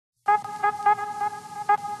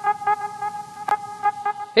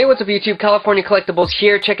Hey, what's up YouTube? California Collectibles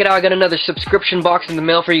here. Check it out, I got another subscription box in the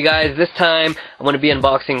mail for you guys. This time, I'm going to be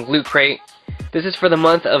unboxing Lootcrate. This is for the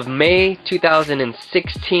month of May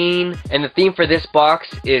 2016, and the theme for this box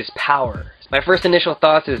is power. My first initial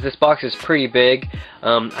thoughts is this box is pretty big.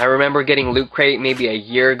 I remember getting Lootcrate maybe a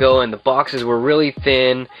year ago, and the boxes were really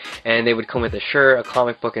thin, and they would come with a shirt, a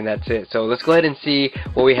comic book, and that's it. So let's go ahead and see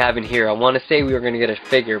what we have in here. I want to say we were going to get a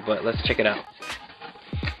figure, but let's check it out.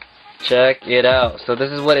 Check it out. So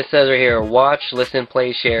this is what it says right here. Watch, listen,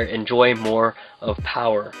 play, share, enjoy more of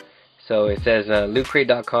power. So it says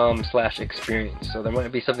lootcrate.com/experience. So there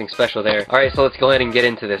might be something special there. Alright, so let's go ahead and get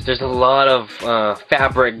into this. There's a lot of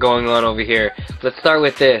fabric going on over here. Let's start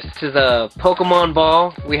with this. This is a Pokemon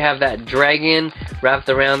ball. We have that dragon wrapped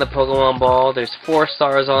around the Pokemon ball. There's 4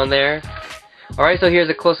 stars on there. Alright, so here's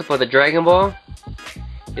a close-up of the Dragon Ball.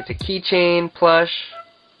 It's a keychain plush.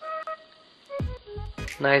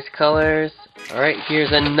 Nice colors. Alright,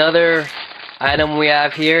 here's another item we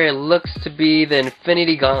have here. It looks to be the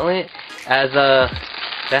Infinity Gauntlet as a,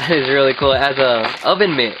 that is really cool, as a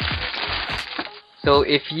oven mitt. So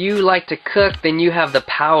if you like to cook, then you have the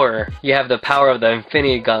power. You have the power of the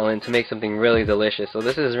Infinity Gauntlet to make something really delicious. So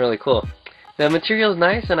this is really cool. The material is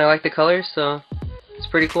nice and I like the colors, so it's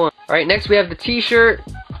pretty cool. Alright, next we have the t-shirt.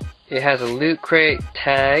 It has a Lootcrate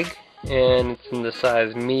tag, and it's in the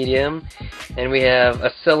size medium, and we have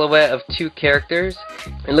a silhouette of 2 characters.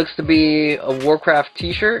 It looks to be a Warcraft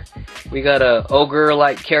t-shirt. We got a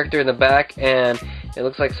ogre-like character in the back, and it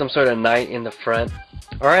looks like some sort of knight in the front.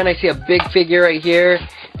 Alright, I see a big figure right here.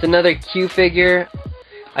 It's another Q figure.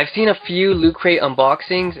 I've seen a few Lootcrate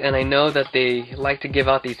unboxings, and I know that they like to give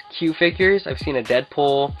out these Q figures. I've seen a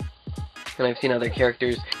Deadpool, and I've seen other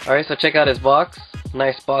characters. Alright, so check out his box.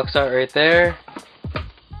 Nice box art right there.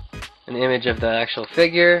 An image of the actual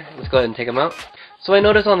figure. Let's go ahead and take them out. So I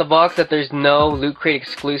noticed on the box that there's no Lootcrate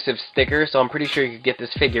exclusive sticker, so I'm pretty sure you could get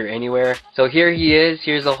this figure anywhere. So here he is.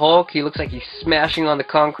 Here's the Hulk. He looks like he's smashing on the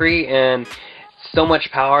concrete, and so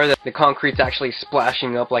much power that the concrete's actually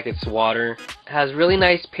splashing up like it's water. It has really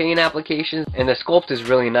nice paint applications, and the sculpt is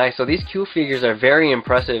really nice. So these Q figures are very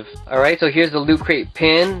impressive. Alright, so here's the Lootcrate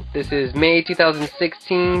pin. This is May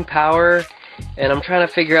 2016 power, and I'm trying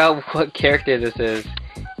to figure out what character this is.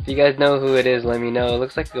 If you guys know who it is, let me know. It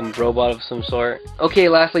looks like a robot of some sort. Okay,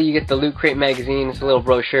 lastly, you get the Lootcrate magazine. It's a little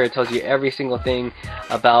brochure. It tells you every single thing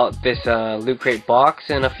about this Lootcrate box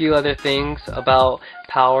and a few other things about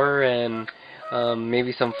power and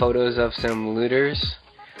maybe some photos of some looters.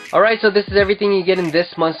 Alright, so this is everything you get in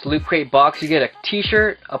this month's Lootcrate box. You get a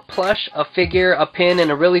t-shirt, a plush, a figure, a pin, and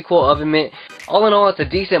a really cool oven mitt. All in all, it's a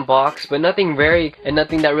decent box, but nothing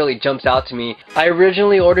that really jumps out to me. I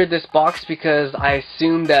originally ordered this box because I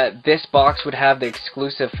assumed that this box would have the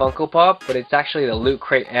exclusive Funko Pop, but it's actually the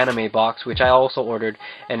Lootcrate anime box, which I also ordered,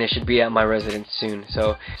 and it should be at my residence soon.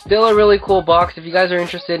 So, still a really cool box. If you guys are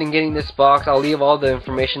interested in getting this box, I'll leave all the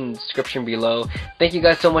information in the description below. Thank you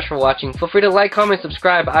guys so much for watching. Feel free to like, comment,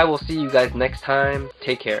 subscribe. I will see you guys next time.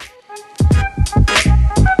 Take care.